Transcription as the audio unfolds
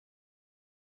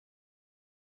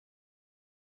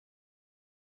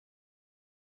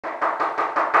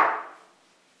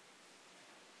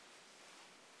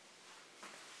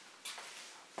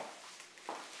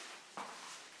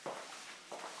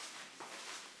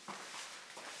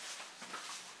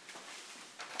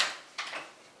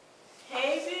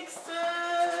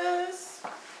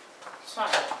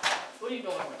you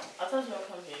doing? I told you I'll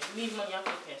come here. If you need money, I'll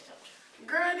pay cash out.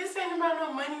 Girl, this ain't about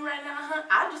no money right now, huh?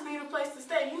 I just need a place to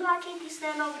stay. You know I can't be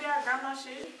standing over there and grab my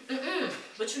shit.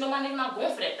 But you know my nigga not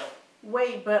going for that though.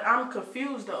 Wait, but I'm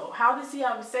confused though. How does he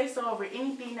have a say-so over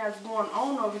anything that's going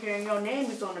on over here and your name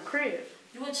is on the crib?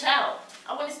 You a child.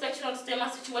 I wouldn't expect you to understand my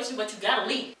situation, but you gotta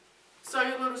leave. So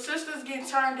your little sister's getting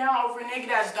turned down over a nigga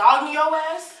that's dogging your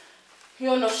ass? You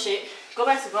don't know shit. Go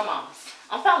back to grandma's.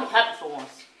 I'm finally happy for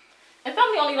once. And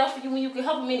family only love for you when you can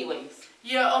help them anyways.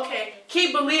 Yeah, okay.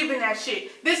 Keep believing that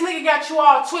shit. This nigga got you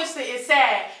all twisted and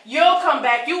sad. You'll come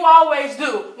back. You always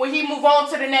do when he move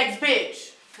on to the next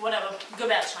bitch. Whatever.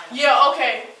 Goodbye, China. Yeah,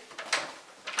 okay.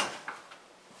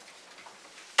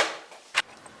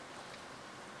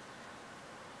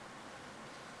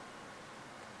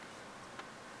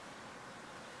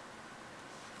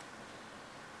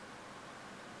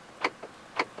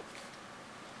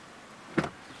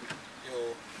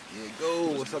 Here you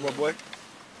go. What's up, my boy?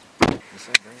 What's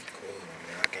up, man? Cool,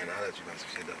 man. I can't holler at you about some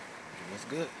shit, though. What's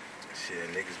good? Shit,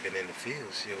 niggas been in the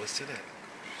field. Shit, what's to that?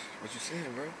 What you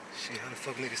saying, bro? Shit, how the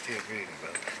fuck niggas still breathing, bro?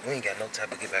 We ain't got no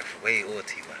type of get back for Wade or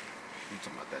T.Y. You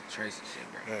talking about that Tracey shit,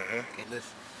 bro? Uh-huh. Okay,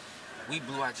 listen. We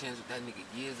blew our chance with that nigga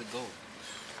years ago.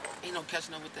 Ain't no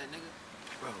catching up with that nigga.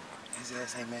 Bro, his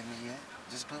ass ain't met me yet.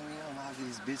 Just put me on. I'll get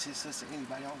his bitch, his sister,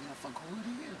 anybody. I don't give a fuck who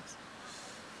it is.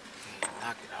 Okay,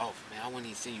 knock it off, man. I wouldn't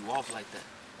even send you off like that.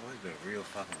 Oh, it's been real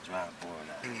fucking dry boring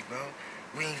out. Hey, bro,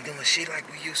 we ain't doing shit like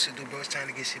we used to do, bro. It's time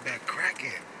to get shit back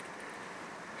cracking.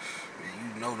 Man, you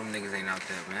know them niggas ain't out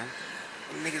there, man.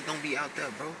 Them niggas don't be out there,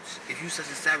 bro. If you such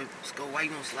a savage, Sco, why you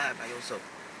gonna slide by yourself?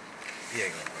 You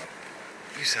ain't gonna, bro.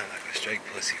 You sound like a straight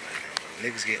pussy right now, bro.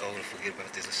 Niggas get old and forget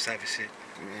about this savage shit.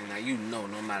 Man, now you know,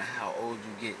 no matter how old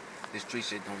you get, this street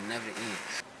shit don't never end.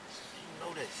 You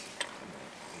know this. Come on.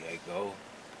 Here you go.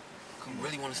 Come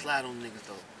really wanna slide on niggas,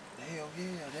 though. Hell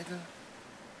yeah, nigga.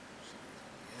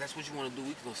 If that's what you wanna do,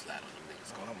 we can go slide on them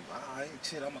niggas. Oh, alright,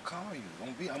 shit, I'ma call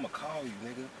you. I'ma call you,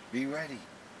 nigga. Be ready.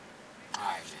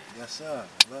 Alright, man. Yes, sir.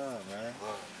 Love, man.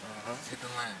 Love. Uh-huh. Hit the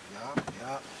line.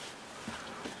 Yup.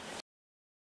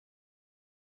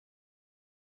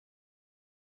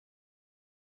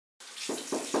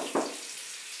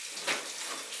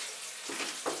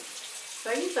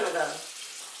 Where you finna go?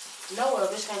 Nowhere,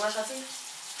 bitch can't brush her teeth.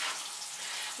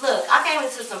 Look, I came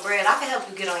into some bread. I can help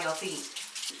you get on your feet.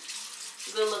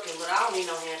 Good looking, but I don't need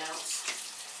no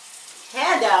handouts.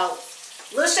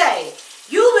 Handouts? Lil Shay,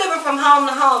 you living from home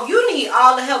to home. You need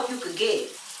all the help you could get.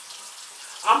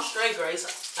 I'm straight,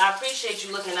 Grace. I appreciate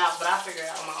you looking out, but I figure it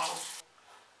out on my own.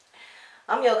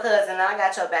 I'm your cousin and I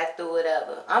got your back through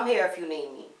whatever. I'm here if you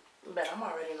need me. Bet I'm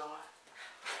already knowing.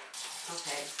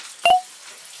 Okay.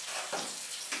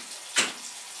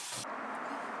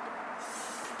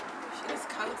 This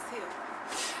coat's here.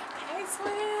 Hey,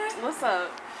 Swin. What's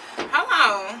up? How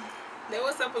long? Then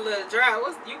what's up a little dry?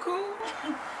 You cool?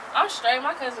 I'm straight.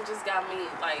 My cousin just got me,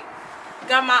 like,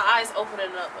 got my eyes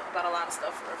opening up about a lot of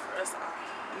stuff for us all.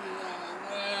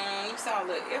 You sound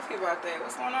a little iffy about that.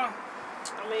 What's going on?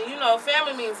 I mean, you know,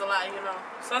 family means a lot, you know.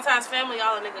 Sometimes family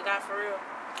all a nigga got for real.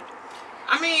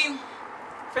 I mean,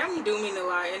 family do mean a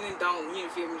lot, and it don't, you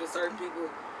feel me, to certain people.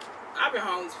 I've been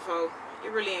homeless before.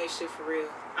 It really ain't shit for real.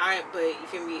 But you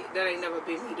feel me, that ain't never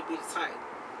been me to be the type.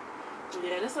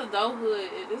 Yeah, this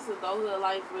adulthood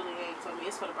life really ain't for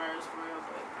me. It's for the birds for real.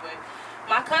 But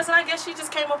my cousin, I guess she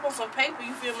just came up on some paper,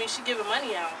 you feel me? She giving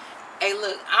money out. Hey,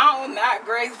 look, I don't not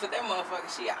Grace, but that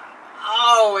motherfucker, she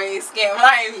always scamming.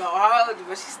 I ain't gonna hold you,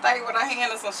 but she stayed with her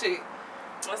hand or some shit.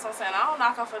 That's what I'm saying. I don't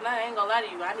knock her for nothing. I ain't gonna lie to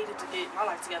you. I needed to get my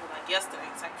life together like yesterday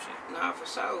type shit. Nah, for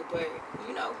sure. But,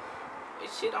 you know,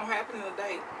 this shit don't happen in a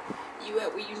day. You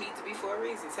at where you need to be for a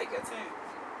reason. Take your time.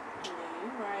 Yeah,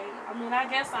 you're right. I mean, I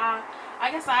guess I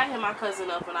hit my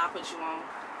cousin up and I put you on.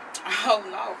 Oh,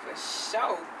 no, for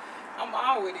sure. I'm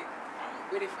all with it.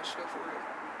 I'm with it for sure, for real.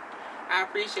 I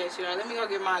appreciate you. Now, let me go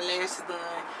get my lashes done.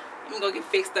 Let me go get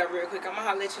fixed up real quick. I'm gonna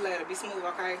holler at you later. Be smooth,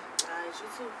 okay? Alright, you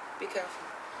too. Be careful.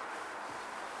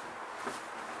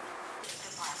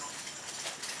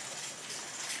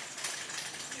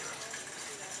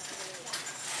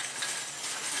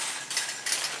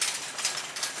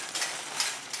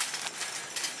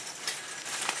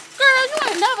 Girl, you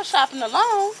ain't never shopping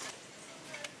alone.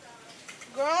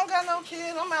 Girl, I don't got no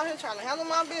kids. I'm out here trying to handle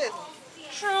my business.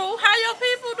 True. How your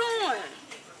people doing?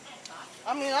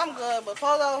 I mean, I'm good, but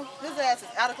Polo, his ass is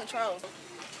out of control.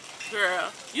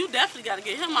 Girl, you definitely got to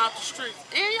get him off the street.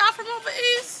 And y'all from over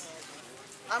east?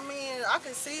 I mean, I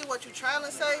can see what you're trying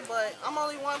to say, but I'm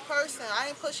only one person. I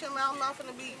ain't push him out. I'm not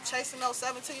finna be chasing no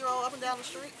 17-year-old up and down the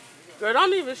street. Girl,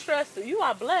 don't even stress it. You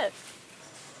are blessed.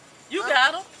 You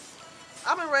got him.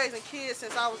 I've been raising kids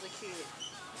since I was a kid.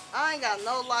 I ain't got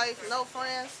no life, no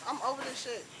friends. I'm over this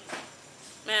shit.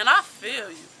 Man, I feel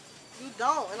you. You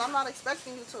don't, and I'm not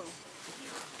expecting you to.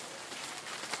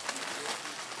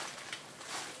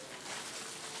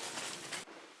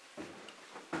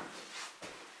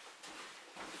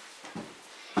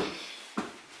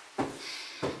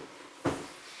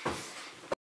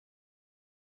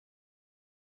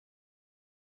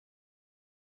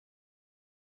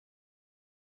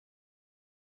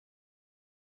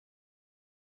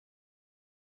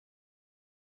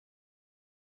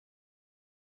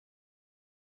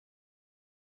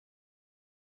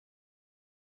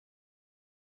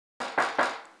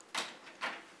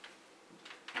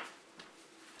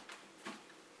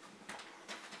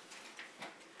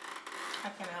 How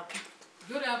can I help you?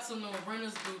 Good afternoon,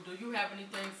 renters. Do you have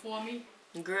anything for me?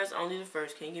 Girls, only the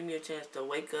first. Can you give me a chance to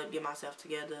wake up, get myself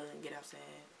together, and get outside?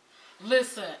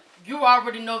 Listen, you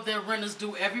already know that renters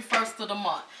do every first of the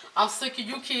month. I'm sick of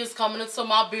you kids coming into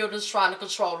my buildings trying to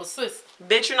control the system.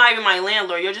 Bitch, you're not even my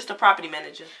landlord. You're just a property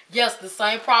manager. Yes, the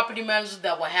same property manager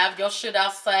that will have your shit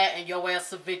outside and your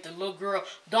ass evicted. Little girl,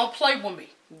 don't play with me.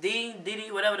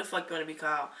 Diddy, whatever the fuck you want to be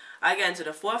called. I got into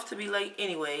the 4th to be late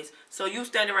anyways, so you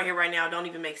standing right here right now don't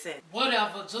even make sense.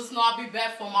 Whatever, just know I'll be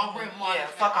back for my rent money. Yeah,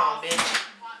 fuck on, bitch.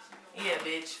 Yeah,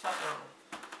 bitch, fuck on.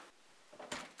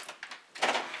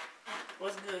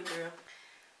 What's good, girl?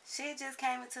 She just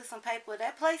came into some paper.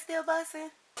 That place still busting?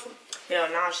 Hell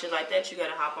nah, shit like that, you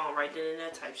gotta hop on right then and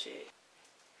that type shit.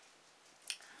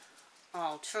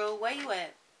 Oh, true. Where you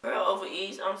at? Girl, over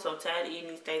East, I'm so tired of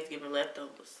eating these Thanksgiving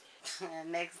leftovers.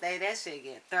 Next day, that shit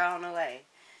get thrown away.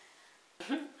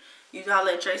 You gotta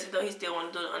let Tracey though, he still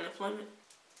wanna do the unemployment?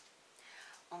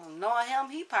 Oh, knowing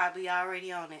him, he probably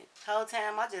already on it. Whole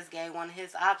time, I just gave one of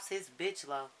his ops his bitch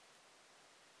low.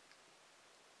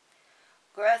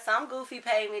 Girl, some goofy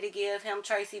paid me to give him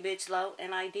Tracey bitch low,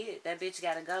 and I did. That bitch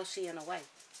gotta go. She in the way.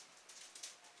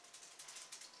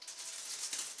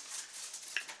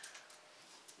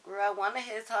 Girl, one of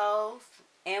his hoes,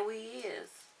 and we is.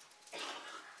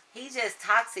 He just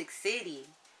toxic city.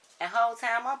 And whole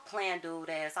time I'm playing dude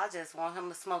ass. I just want him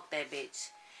to smoke that bitch.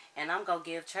 And I'm gonna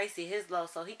give Tracey his low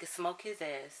so he can smoke his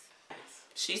ass.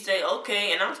 She say,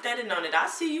 okay, and I'm standing on it. I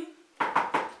see you.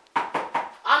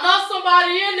 I know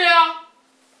somebody in there.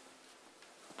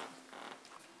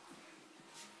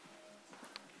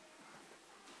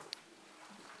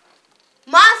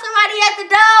 Mom, somebody at the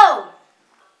door.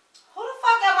 Who the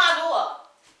fuck at my door?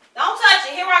 Don't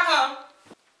touch it. Here I come.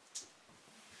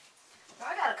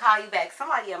 I gotta call you back.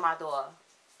 Somebody at my door.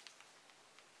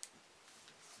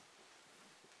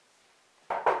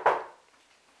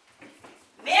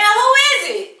 Man, who is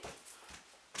it?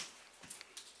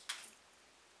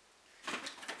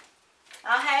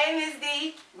 Oh, hey, Miss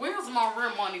D. Where's my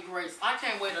rent money, Grace? I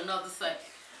can't wait another second.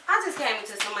 I just came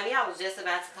into some money. I was just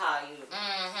about to call you.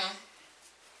 Mm-hmm.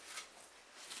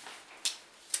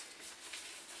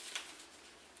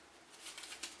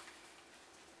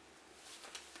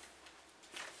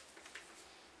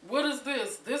 What is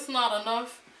this? This not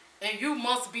enough? And you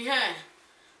must be hanged.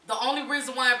 The only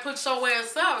reason why I put your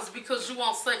ass out is because you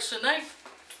on Section 8.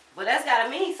 Well, that's gotta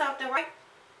mean something, right?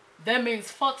 That means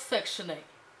fuck Section 8.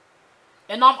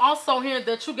 And I'm also hearing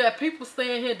that you got people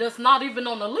staying here that's not even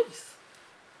on the lease.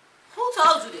 Who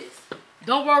told you this?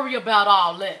 Don't worry about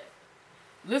all that.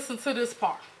 Listen to this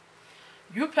part.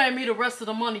 You pay me the rest of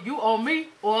the money you owe me,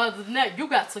 or other than that, you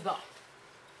got to go.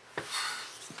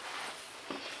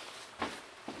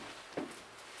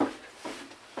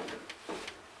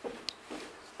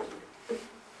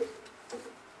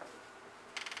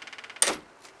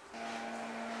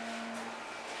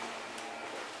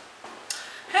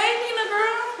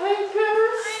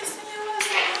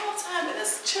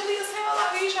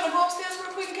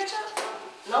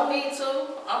 No need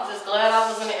to. I'm just glad I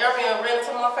was in the area and ran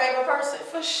into my favorite person.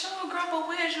 For sure, girl, but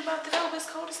where's you about to go? It's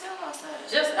cold as hell outside.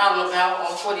 Just out and about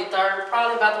on 43rd.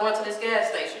 Probably about to run to this gas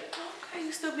station. Okay,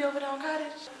 you still be over there on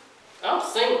Cottage? I'm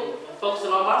single and focusing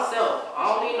on myself. I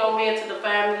don't need no man to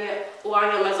define me who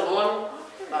I am as a woman.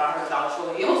 But I heard about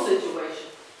your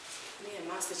situation. Me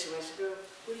and my situation, girl.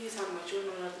 What are you talking about? You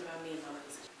don't know nothing about me and my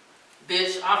situation.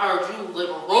 Bitch, I heard you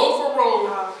living room for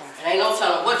room. And ain't no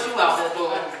telling what you out there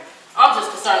doing. I'm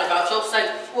just concerned about your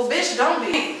safety. Well, bitch, don't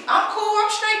be. I'm cool. I'm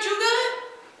straight. You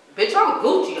good? Bitch, I'm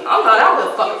Gucci. I'm not out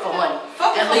here fucking for money.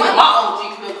 Fucking and for leaving money?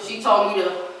 my OG crib. She told me to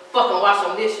fucking wash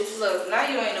some dishes. Look, now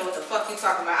you ain't know what the fuck you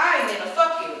talking about. I ain't in the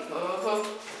fuck you.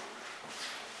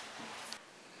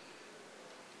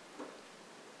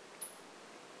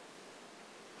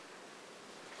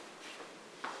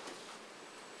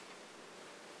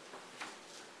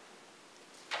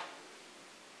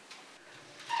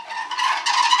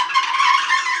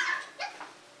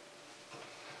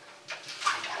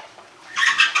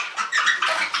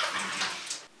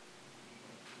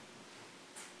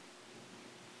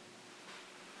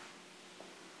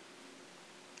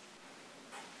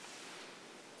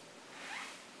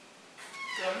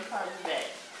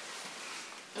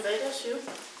 it's you.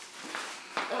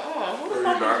 Who the No,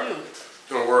 fuck you're not. is you?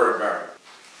 Don't worry about it.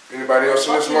 Anybody else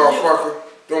in this Fuck is you? motherfucker?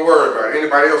 Don't worry about it.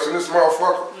 Anybody else in this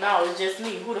motherfucker? No, it's just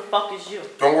me. Who the fuck is you?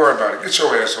 Don't worry about it. Get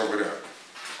your ass over there.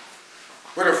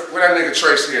 Where that nigga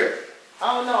Tracey at?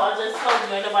 I don't know. I just told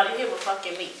you ain't nobody here but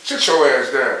fucking me. Sit your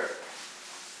ass down.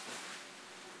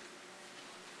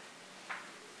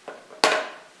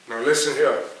 Now listen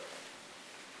here.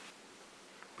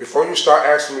 Before you start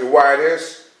asking me why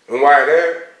this and why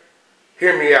that,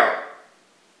 hear me out.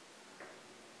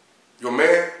 Your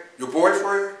man, your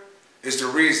boyfriend, is the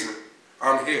reason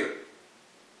I'm here.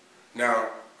 Now,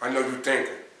 I know you're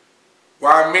thinking,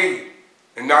 why me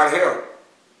and not him?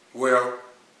 Well,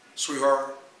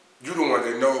 sweetheart, you the one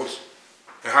that knows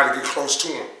and how to get close to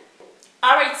him.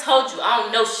 I already told you I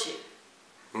don't know shit.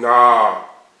 Nah,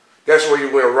 that's where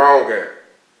you went wrong at.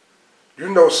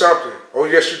 You know something. Oh,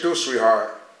 yes, you do,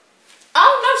 sweetheart. I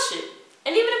don't know shit.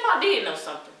 And even if I did know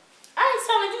something, I ain't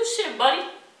telling you shit,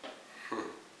 buddy.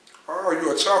 Oh,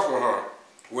 you a tough one, huh?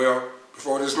 Well,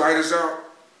 before this night is out,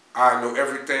 I know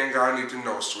everything I need to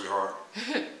know, sweetheart.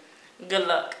 Good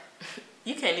luck.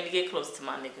 You can't even get close to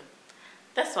my nigga.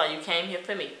 That's why you came here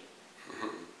for me.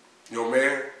 Your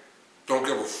man don't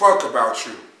give a fuck about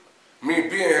you. Me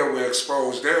being here will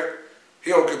expose that.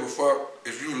 He don't give a fuck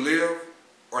if you live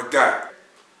or die.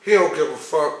 He don't give a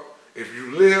fuck if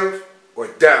you live or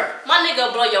die. My nigga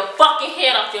will blow your fucking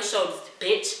head off your shoulders,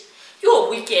 bitch. You a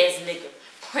weak ass nigga.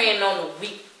 Preying on the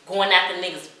weak, going after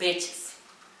niggas' bitches.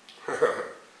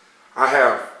 I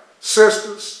have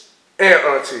sisters and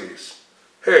aunties.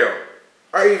 Hell,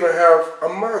 I even have a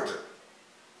mother.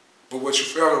 But what you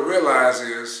fail to realize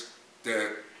is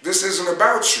that this isn't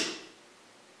about you.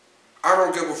 I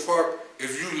don't give a fuck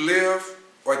if you live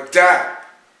or die.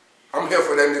 I'm here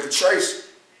for that nigga Tracey.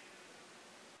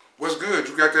 What's good?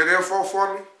 You got that info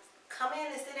for me? Come in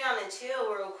and sit down and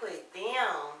chill real quick.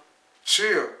 Damn.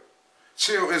 Chill.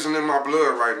 Chill isn't in my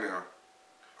blood right now.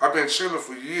 I've been chilling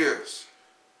for years.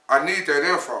 I need that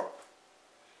info.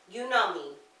 You know me,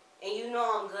 and you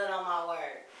know I'm good on my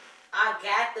word. I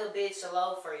got the bitch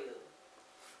low for you.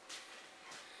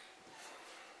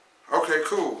 Okay,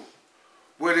 cool.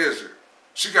 What is it?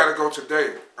 She gotta go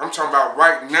today. I'm talking about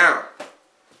right now.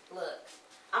 Look,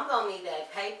 I'm gonna need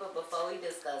that paper before we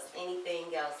discuss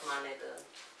anything else, my nigga.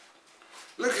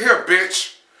 Look here,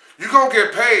 bitch. You gonna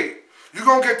get paid. You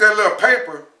gonna get that little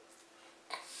paper.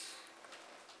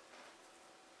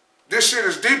 This shit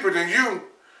is deeper than you.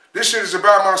 This shit is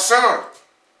about my son.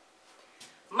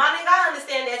 My nigga, I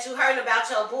understand that you heard about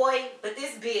your boy, but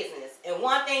this business. And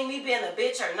one thing, me being a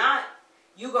bitch or not,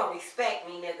 you gonna respect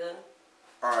me, nigga.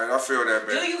 Alright, I feel that,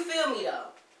 baby. Do you feel me, though?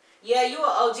 Yeah, you an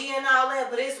OG and all that,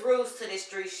 but it's rules to this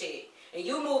street shit. And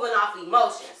you moving off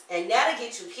emotions. And that'll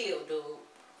get you killed, dude.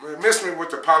 Man, miss me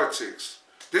with the politics.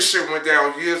 This shit went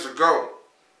down years ago.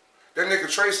 That nigga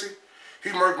Tracey,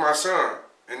 he murked my son.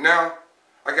 And now,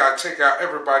 I gotta take out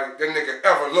everybody that nigga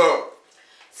ever loved.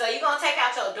 So you gonna take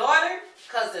out your daughter?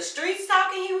 Cause the streets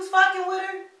talking he was fucking with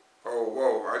her? Oh,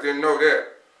 whoa, I didn't know that.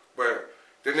 But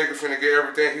that nigga finna get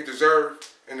everything he deserved.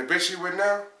 And the bitch he with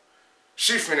now,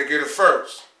 she finna get it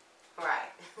first.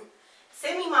 Right.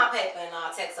 Send me my paper and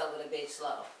I'll text over the bitch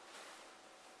slow.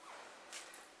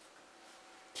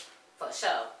 For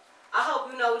sure. I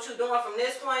hope you know what you're doing from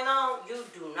this point on. You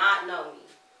do not know me.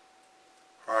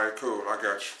 Alright, cool. I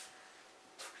got you.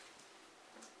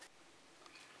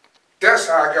 That's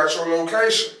how I got your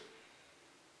location.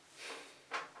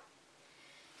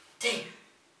 Damn.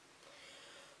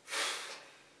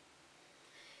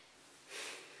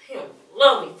 He don't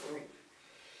love me for real.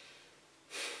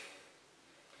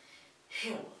 He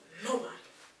don't love nobody.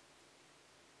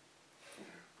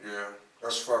 Yeah,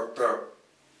 that's fucked up.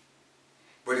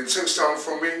 But it took something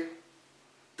from me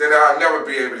that I'll never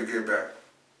be able to get back.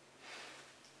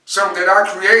 Something that I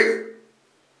created.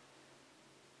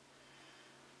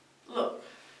 Look.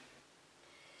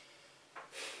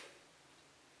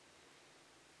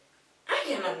 I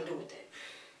ain't got nothing to do with that.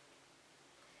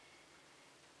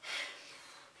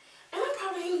 And I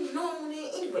probably ain't even know him there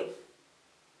anyway.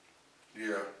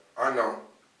 Yeah, I know.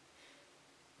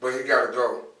 But he gotta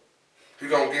go. He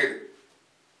gonna get it.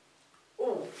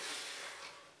 Ooh.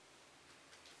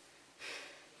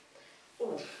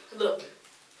 Ooh, look.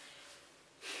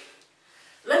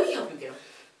 Let me help you get him.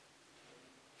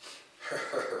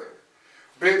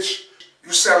 Bitch,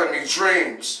 you selling me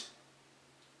dreams.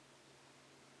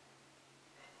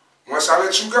 Once I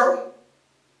let you go,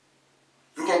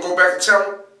 you gonna go back and tell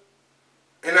him,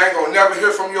 and I ain't gonna never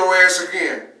hear from your ass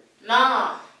again.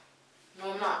 Nah.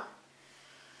 No, I'm not.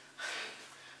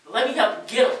 Let me help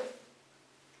you get him.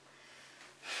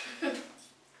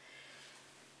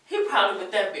 He probably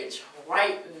with that bitch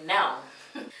right now.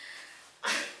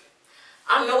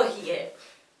 I know where he at.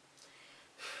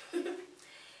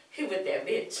 He with that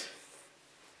bitch.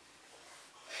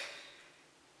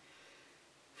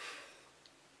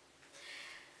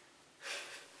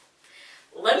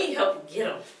 Let me help you get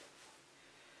him.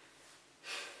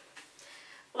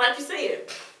 Like you said,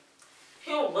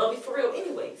 he don't love me for real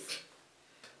anyways.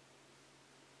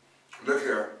 Look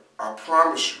here, I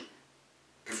promise you,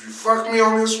 if you fuck me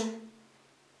on this one,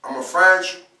 I'm gonna find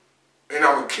you and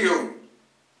I'm gonna kill you.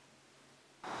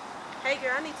 Hey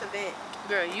girl, I need to vent.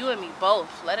 Girl, you and me both.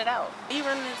 Let it out. You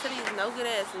running into these no good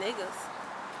ass niggas.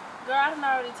 Girl, I done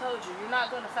already told you, you're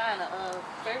not gonna find a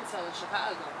fairy tale in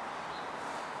Chicago.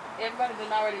 Everybody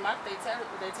been already marked their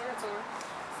territory.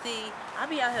 See, I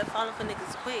be out here falling for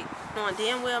niggas quick, knowing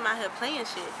damn well I'm out here playing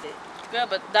shit. Girl,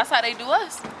 but that's how they do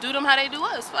us. Do them how they do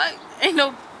us. Fuck. Ain't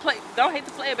no play. Don't hate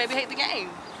the player, baby. Hate the game.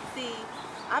 See,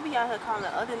 I be out here calling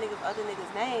other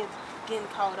niggas names, getting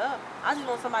caught up. I just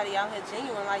want somebody out here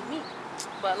genuine like me.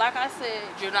 But like I said,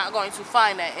 you're not going to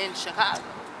find that in Chicago.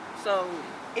 So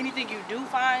anything you do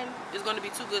find is going to be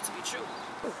too good to be true.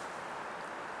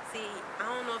 See, I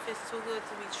don't know if it's too good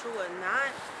to be true or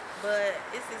not, but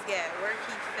it's this guy at work.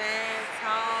 He fast,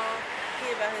 tall, he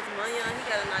about his money on, he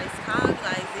got a nice car. He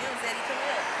like, Zim said he come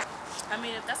up. I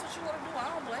mean, if that's what you want to do, I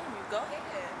don't blame you. Go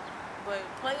ahead. But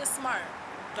play it smart.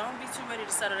 Don't be too ready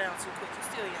to settle down too quick. You're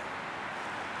still young.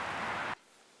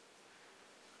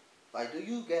 Like, do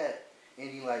you get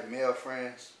any, like, male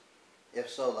friends? If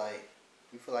so, like,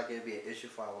 you feel like it'd be an issue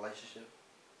for our relationship?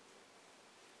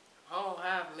 I don't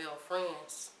have male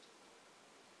friends.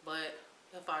 But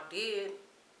if I did,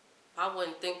 I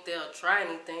wouldn't think they'll try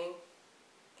anything.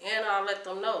 And I'll let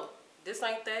them know, this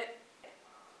ain't that.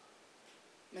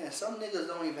 Man, some niggas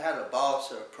don't even have the balls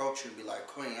to approach you and be like,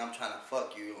 Queen, I'm trying to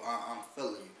fuck you, I'm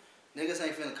feeling you. Niggas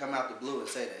ain't finna come out the blue and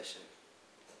say that shit.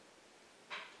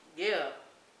 Yeah,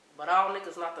 but all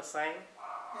niggas not the same.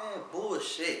 Man,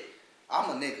 bullshit.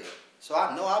 I'm a nigga, so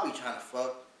I know I'll be trying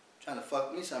to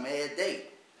fuck me some every day.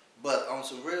 But on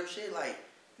some real shit, like,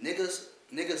 niggas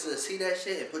will see that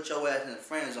shit and put your ass in the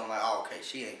friend zone like, oh, okay,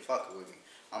 she ain't fucking with me.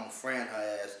 I'm a friend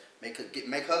her ass, make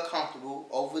her comfortable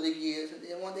over the years, and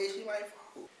then one day she might fuck.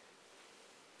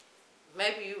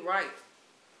 Maybe you right,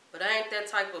 but I ain't that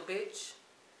type of bitch.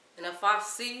 And if I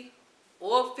see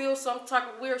or feel some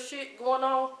type of weird shit going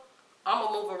on,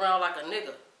 I'ma move around like a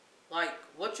nigga. Like,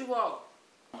 what you want?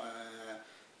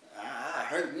 I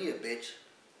hurt me a bitch.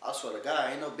 I swear to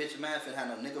God, ain't no bitch man finna have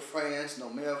no nigga friends, no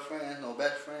male friends, no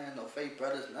best friends, no fake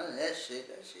brothers, none of that shit.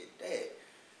 That shit dead.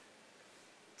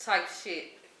 Type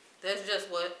shit. That's just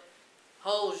what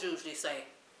hoes usually say.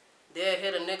 They'll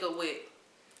hit a nigga with,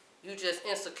 you just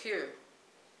insecure.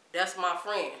 That's my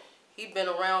friend. He been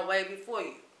around way before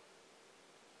you.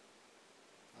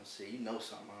 I see, you know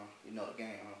something, huh? You know the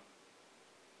game, huh?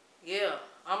 Yeah,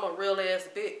 I'm a real ass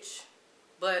bitch.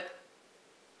 But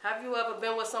have you ever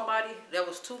been with somebody that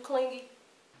was too clingy?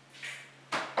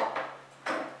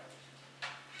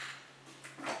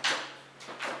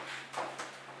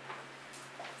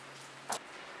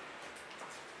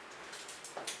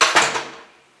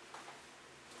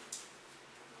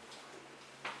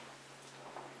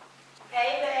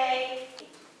 Hey, babe.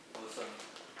 What's up?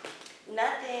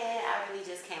 Nothing. I really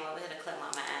just came over here to clear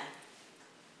my mind.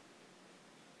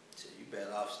 So you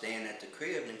better off staying at the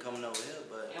crib than coming over here,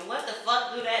 but... And what the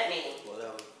fuck do that mean?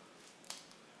 Whatever.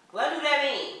 What do that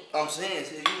mean? I'm saying,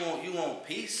 see, you want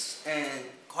peace and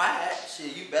quiet.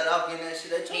 Shit, you better off getting that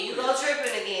shit at your Here you crib. go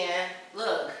tripping again.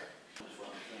 Look.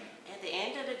 At the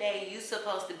end of the day, you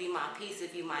supposed to be my peace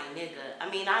if you my nigga. I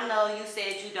mean, I know you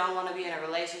said you don't want to be in a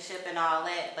relationship and all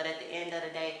that, but at the end of the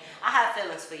day, I have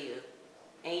feelings for you.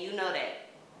 And you know that.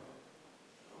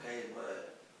 Okay,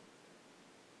 but...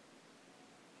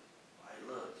 Like,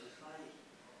 look, just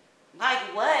like...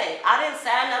 Like what? I didn't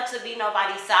sign up to be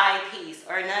nobody's side piece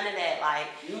or none of that. Like...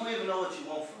 You don't even know what you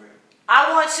want for real.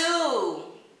 I want you.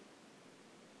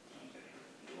 Okay,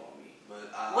 you want me,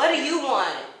 but... What do you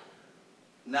want?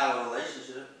 Not a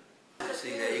relationship.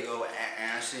 See, there you go,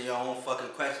 answering your own fucking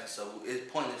question. So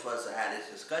it's pointless for us to have this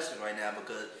discussion right now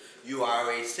because you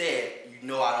already said, you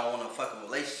know I don't want a fucking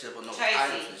relationship or no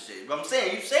titles and shit. But I'm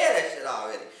saying, you said that shit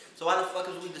already. So why the fuck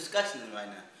is we discussing it right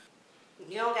now?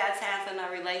 You don't got time for no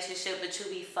relationship, but you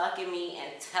be fucking me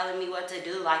and telling me what to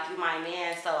do like you my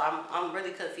man. So I'm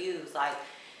really confused. Like,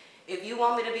 if you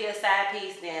want me to be a side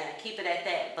piece, then keep it at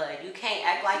that. But you can't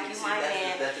act like you my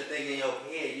man. That's the thing in your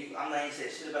head. I'm not even saying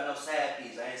shit about no side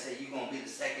piece. I ain't say you gonna be the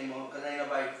second one because ain't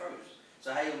nobody first.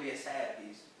 So how you gonna be a side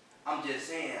piece? I'm just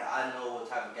saying I know what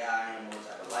type of guy I am, what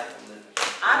type of life I'm living.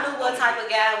 I knew what type of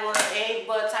guy I was and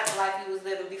what type of life he was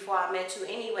living before I met you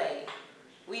anyway.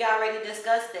 We already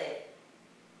discussed that.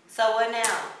 So what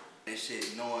now? And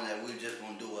shit, knowing that we just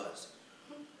gonna do us.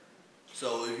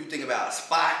 So if you think about a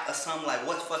spot or something, like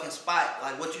what fucking spot?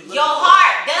 Like what you looking Your for?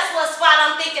 heart. That's what spot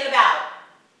I'm thinking about.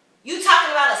 You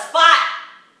talking about a spot.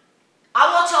 I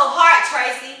want your heart,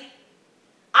 Tracy.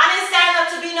 I didn't sign up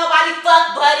to be nobody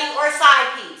fuck buddy or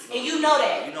side piece. And you know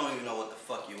that. You don't even know what the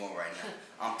fuck you want right now.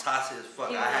 I'm toxic as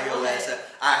fuck. I had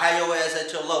your ass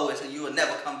at your lowest and you will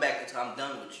never come back until I'm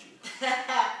done with you.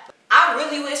 I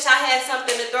really wish I had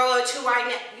something to throw at you right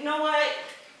now. You know what?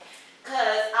 Cause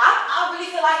I really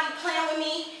feel like you playing with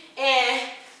me and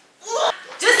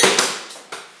just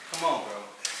come on, bro.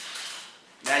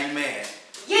 Now you mad.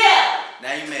 Yeah.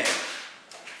 Now you mad.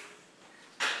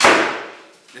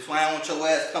 That's why I want your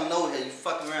ass coming over here. You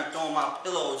fucking around throwing my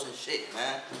pillows and shit,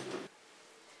 man.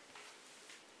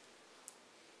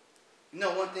 You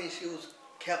know one thing she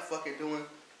kept fucking doing?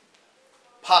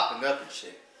 Popping up and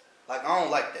shit. Like, I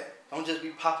don't like that. Don't just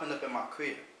be popping up in my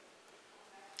crib.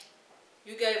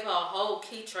 You gave her a whole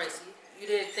key, Tracy. You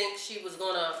didn't think she was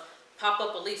gonna pop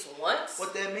up at least once?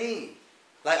 What that mean?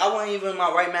 Like, I wasn't even in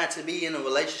my right mind to be in a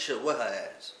relationship with her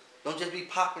ass. Don't just be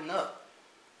popping up.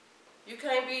 You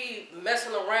can't be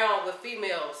messing around with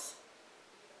females,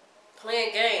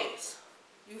 playing games.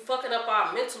 You fucking up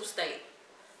our mental state.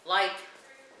 Like,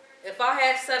 if I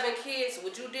had 7 kids,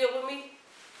 would you deal with me?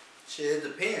 Shit, it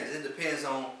depends. It depends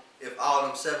on if all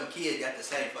them 7 kids got the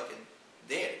same fucking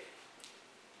daddy.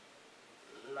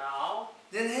 No.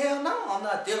 Then hell no, I'm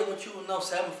not dealing with you with no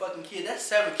 7 fucking kids. That's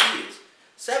 7 kids.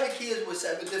 7 kids with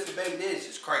 7 different baby daddies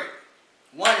is crazy.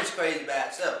 One is crazy by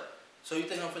itself. So you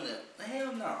think I'm finna?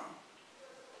 Hell no.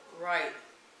 Right.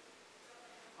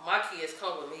 My kids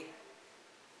come with me.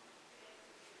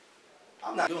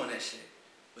 I'm not doing that shit.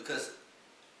 Because,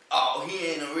 oh, he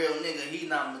ain't a real nigga, he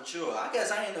not mature. I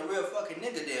guess I ain't a real fucking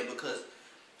nigga then because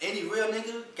any real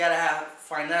nigga gotta have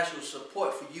financial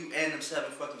support for you and them 7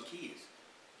 fucking kids.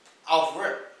 Off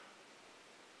rip.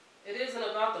 It isn't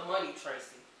about the money,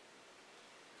 Tracy.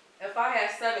 If I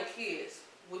had 7 kids,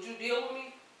 would you deal with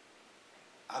me?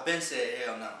 I been said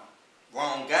hell no.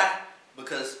 Wrong guy,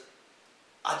 because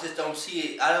I just don't see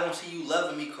it. I don't see you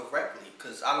loving me correctly,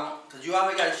 cause you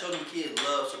already gotta show them kids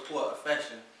love, support,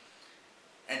 affection,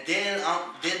 and then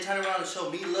turn around and show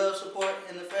me love, support,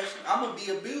 and affection. I'm gonna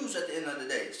be abused at the end of the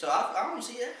day. So I don't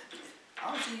see that.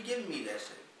 I don't see you giving me that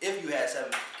shit. If you had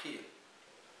 7 kids.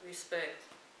 Respect.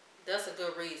 That's a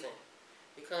good reason,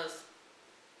 because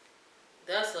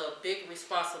that's a big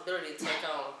responsibility to take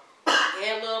on.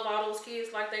 And love all those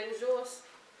kids like they was yours.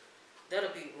 That'll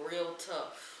be real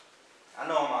tough. I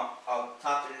know I'm off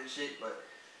topic and shit, but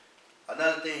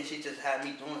another thing, she just had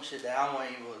me doing shit that I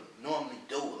wouldn't even normally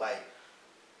do. Like,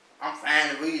 I'm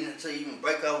finding a reason to even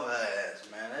break up with her ass,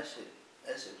 man. That shit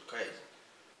was crazy.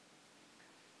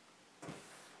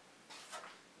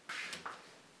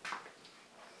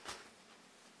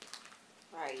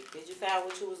 Right. Did you find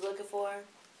what you was looking for?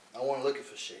 I wasn't looking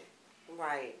for shit.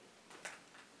 Right.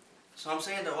 So I'm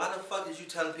saying though, why the fuck is you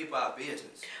telling people our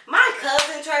business? My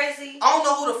cousin, Tracy. I don't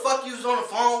know who the fuck you was on the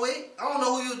phone with. I don't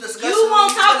know who you was discussing. You won't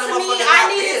talk to me. I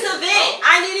needed to vent. Bro.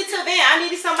 I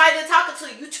needed somebody to talk to.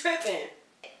 You tripping.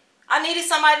 I needed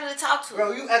somebody to talk to.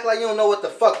 Bro, you act like you don't know what the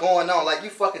fuck going on. Like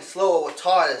you fucking slow or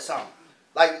retarded or something.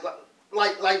 Like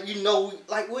you know,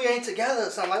 we ain't together or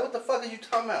something. Like what the fuck are you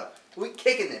talking about? We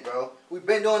kicking it, bro. We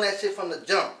been doing that shit from the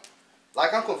jump.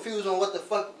 Like, I'm confused on what the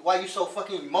fuck, why you so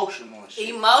fucking emotional and shit.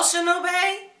 Emotional,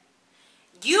 babe?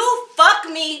 You fuck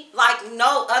me like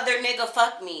no other nigga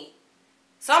fuck me.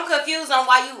 So I'm confused on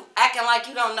why you acting like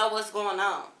you don't know what's going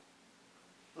on.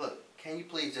 Look, can you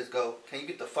please just go? Can you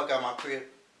get the fuck out of my crib?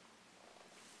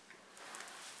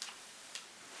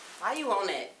 Why you on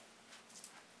that?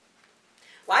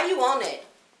 Why you on that?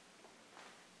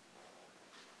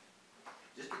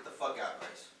 Just get the fuck out,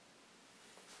 Grace.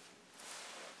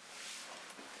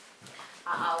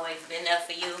 I always been there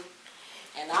for you.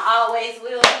 And I always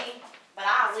will be. But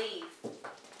I'll leave.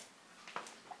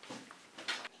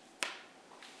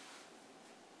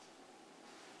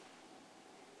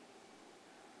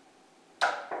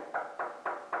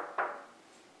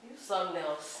 You something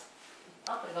else.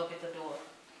 I'm gonna go get the door.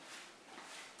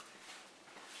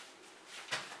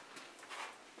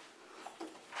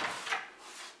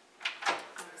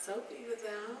 Sophie was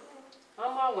out.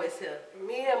 I'm always here.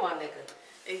 Me and my nigga.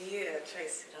 Yeah,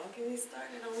 Tracy, don't get me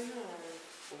started on him.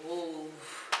 Whoa,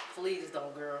 please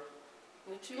don't, girl.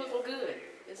 But you looking good.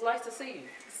 It's nice to see you.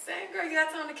 Same girl, you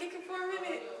got time to kick it for a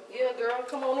minute? Yeah, girl,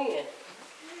 come on in.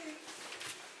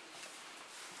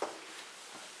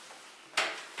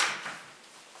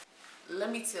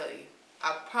 let me tell you,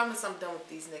 I promise I'm done with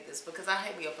these niggas because I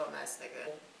hate me a bum ass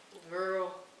nigga.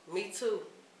 Girl, me too.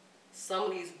 Some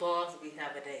of these balls be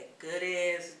having that good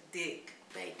ass dick.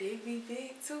 They dick be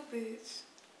big too, bitch.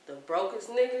 The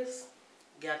brokest niggas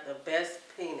got the best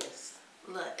penis.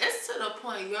 Look, it's to the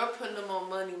point you're putting them on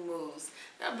money moves.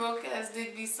 That broke ass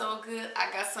dick be so good.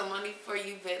 I got some money for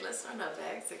you, babe. Let's run our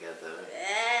bags together.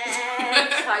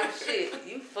 Type shit.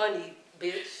 You funny,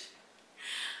 bitch.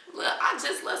 Look, I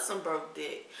just left some broke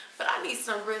dick, but I need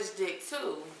some rich dick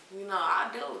too. You know, I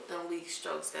deal with them weak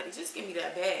strokes, daddy. Just give me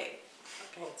that bag.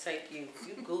 I can't take you.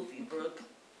 You goofy, Brooke.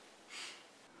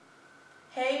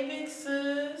 Hey, big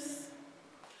sis.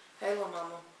 Hey, little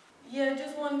mama. Yeah,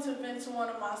 just wanted to vent to one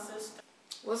of my sisters.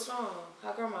 What's wrong?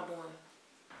 How grandma doing?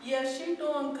 Yeah, she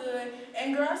doing good.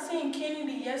 And girl, I seen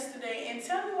Kennedy yesterday, and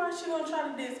tell me why she gonna try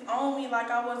to disown me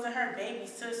like I wasn't her baby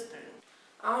sister.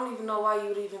 I don't even know why you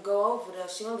would even go over there.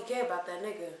 She only care about that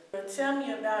nigga. But tell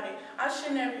me about it. I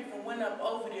should never even went up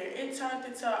over there. It turned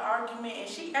into an argument, and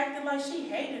she acted like she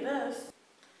hated us.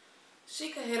 She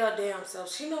could hit her damn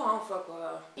self. She know I don't fuck with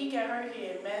her. He got her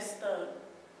head messed up.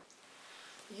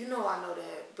 You know I know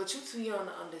that, but you too young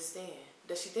to understand.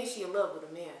 Does she think she in love with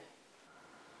a man?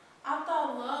 I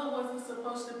thought love wasn't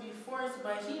supposed to be forced,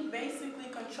 but he basically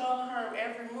controlling her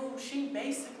every move. She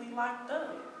basically locked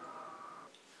up.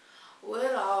 Well,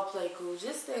 it'll all play cool.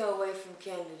 Just stay away from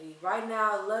Kennedy. Right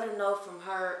now, let her know from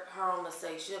her own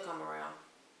mistake. She'll come around.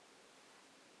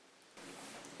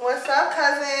 What's up,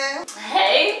 cousin?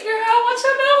 Hey, girl, what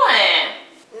you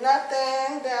doing?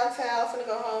 Nothing. Downtown. Finna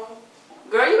go home.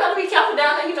 Girl, you better be careful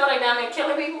down there. You know they down there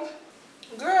killing people.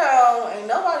 Girl, ain't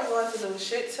nobody going to do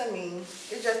shit to me.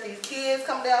 It's just these kids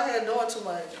come down here doing too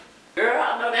much. Girl,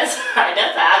 I know that's right.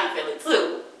 That's how I be feeling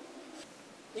too.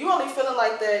 You only feeling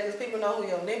like that because people know who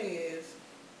your nigga is.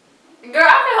 Girl,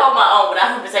 I can hold my own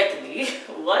without him protecting me.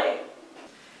 What?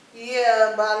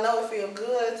 Yeah, but I know it feel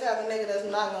good to have a nigga that's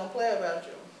not gonna play about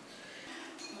you.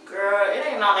 Girl, it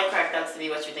ain't all that cracked up to be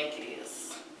what you think it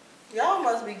is. Y'all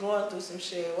must be going through some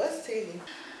shit. What's tea?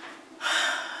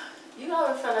 You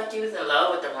ever felt like you was in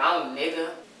love with the wrong nigga?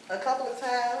 A couple of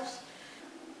times.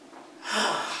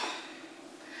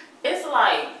 It's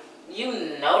like,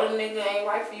 you know the nigga ain't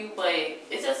right for you, but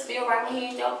it just feel right when he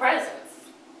in your presence.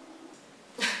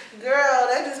 Girl,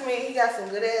 that just means he got some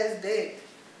good ass dick.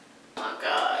 Oh my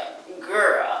God.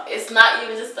 Girl, it's not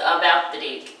even just about the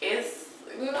dick. It's,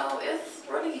 you know, it's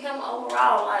really him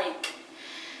overall. Like,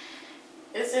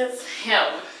 it's just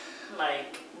him.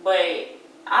 Like, but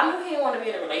I knew he didn't want to be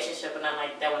in a relationship or nothing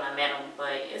like that when I met him,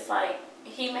 but it's like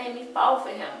he made me fall for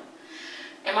him.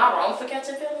 Am I wrong for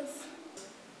catching feelings?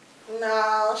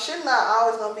 No, shit not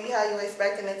always gonna be how you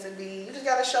expecting it to be. You just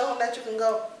gotta show him that you can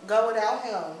go without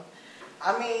him.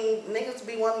 I mean, niggas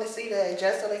be wanting to see that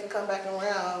just so they can come back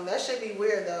around. That should be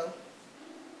weird though.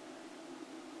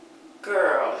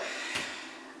 Girl,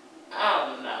 I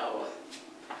don't know.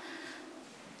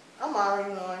 I'm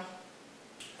already knowing.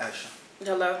 Action.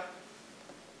 Hello.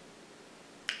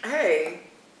 Hey.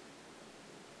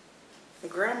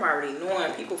 Girl, I'm already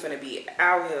knowing people finna be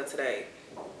out here today.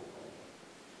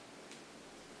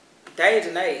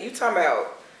 Dejanay, you talking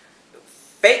about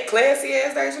fake classy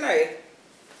ass Dejanay?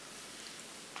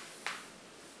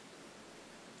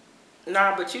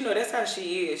 Nah, but you know that's how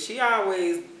she is. She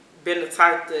always been the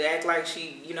type to act like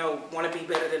she, you know, want to be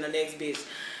better than the next bitch.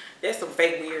 That's some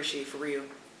fake weird shit for real.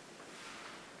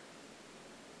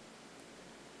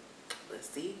 But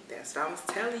see, that's what I was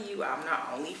telling you. I'm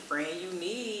the only friend you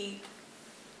need.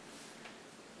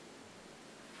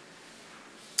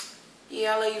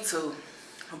 Yeah, I love you too.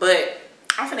 But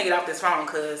I'm finna get off this phone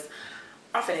because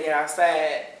I'm finna get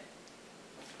outside.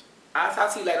 I'll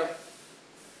talk to you later.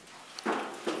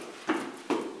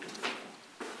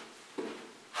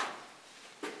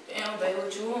 Damn, babe,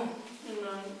 what you want?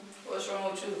 Nothing. What's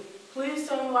wrong with you? Please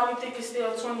tell me why you think it's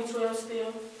still 2012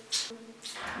 still.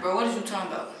 Bro, what is you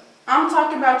talking about? I'm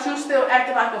talking about you still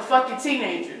acting like a fucking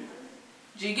teenager.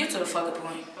 G, get to the fucking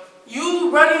point.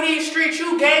 You running these streets,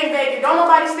 you gang banging. Don't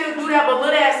nobody still do that but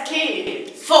little ass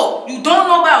kids. Folk, you don't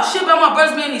know about shit about my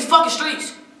brothers being in these fucking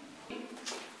streets.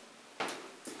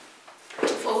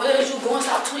 For where is you going?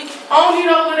 Stop tweaking. I don't need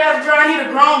no little ass girl, I need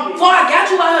a grown bitch. Before I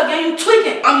got you out here, gang, you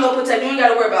tweaking. I'm your protector, you ain't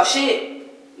gotta worry about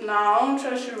shit. Nah, I don't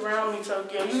trust you around me,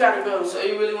 Tokyo. You gotta go. So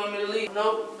you really want me to leave?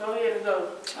 Nope, go ahead and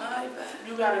go. Alright, bye.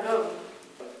 You gotta go.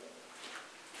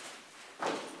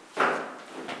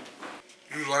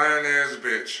 You lying ass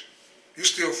bitch. You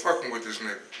still fucking with this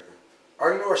nigga.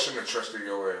 I know I shouldn't have trusted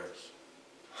your ass.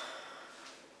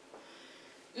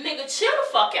 Nigga, chill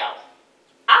the fuck out.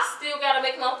 I still gotta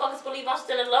make motherfuckers believe I'm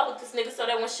still in love with this nigga so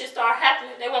that when shit start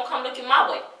happening, they won't come looking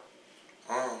my way.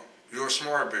 You're a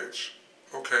smart bitch.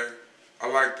 Okay, I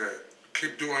like that.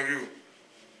 Keep doing you.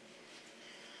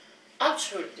 I'm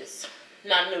true to this.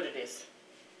 Not new to this.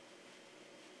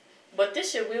 But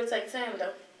this shit will take time,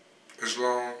 though. As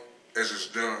long as it's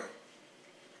done.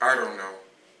 I don't know.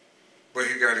 But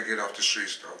he got to get off the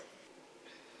streets, though.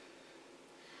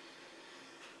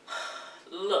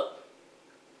 Look.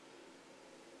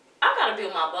 I got to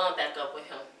build my bond back up with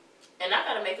him. And I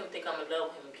got to make him think I'm in love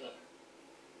with him again.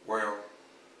 Well,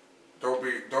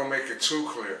 don't make it too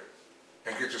clear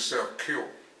and get yourself killed.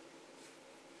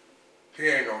 He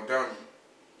ain't no dummy.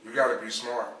 You got to be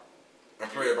smart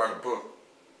and play it by the book.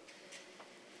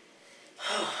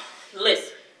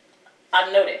 Listen,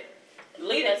 I know that.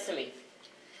 Leave that to me.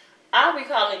 I'll be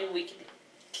calling you weekly,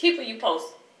 keeping you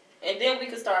posted, and then we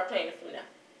can start planning from there.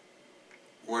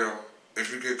 Well,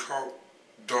 if you get caught,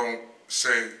 don't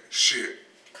say shit.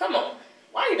 Come on.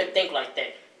 Why you even think like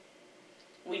that?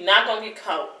 We not gonna get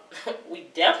caught. We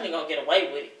definitely gonna get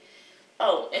away with it.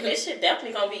 Oh, and this shit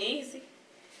definitely gonna be easy.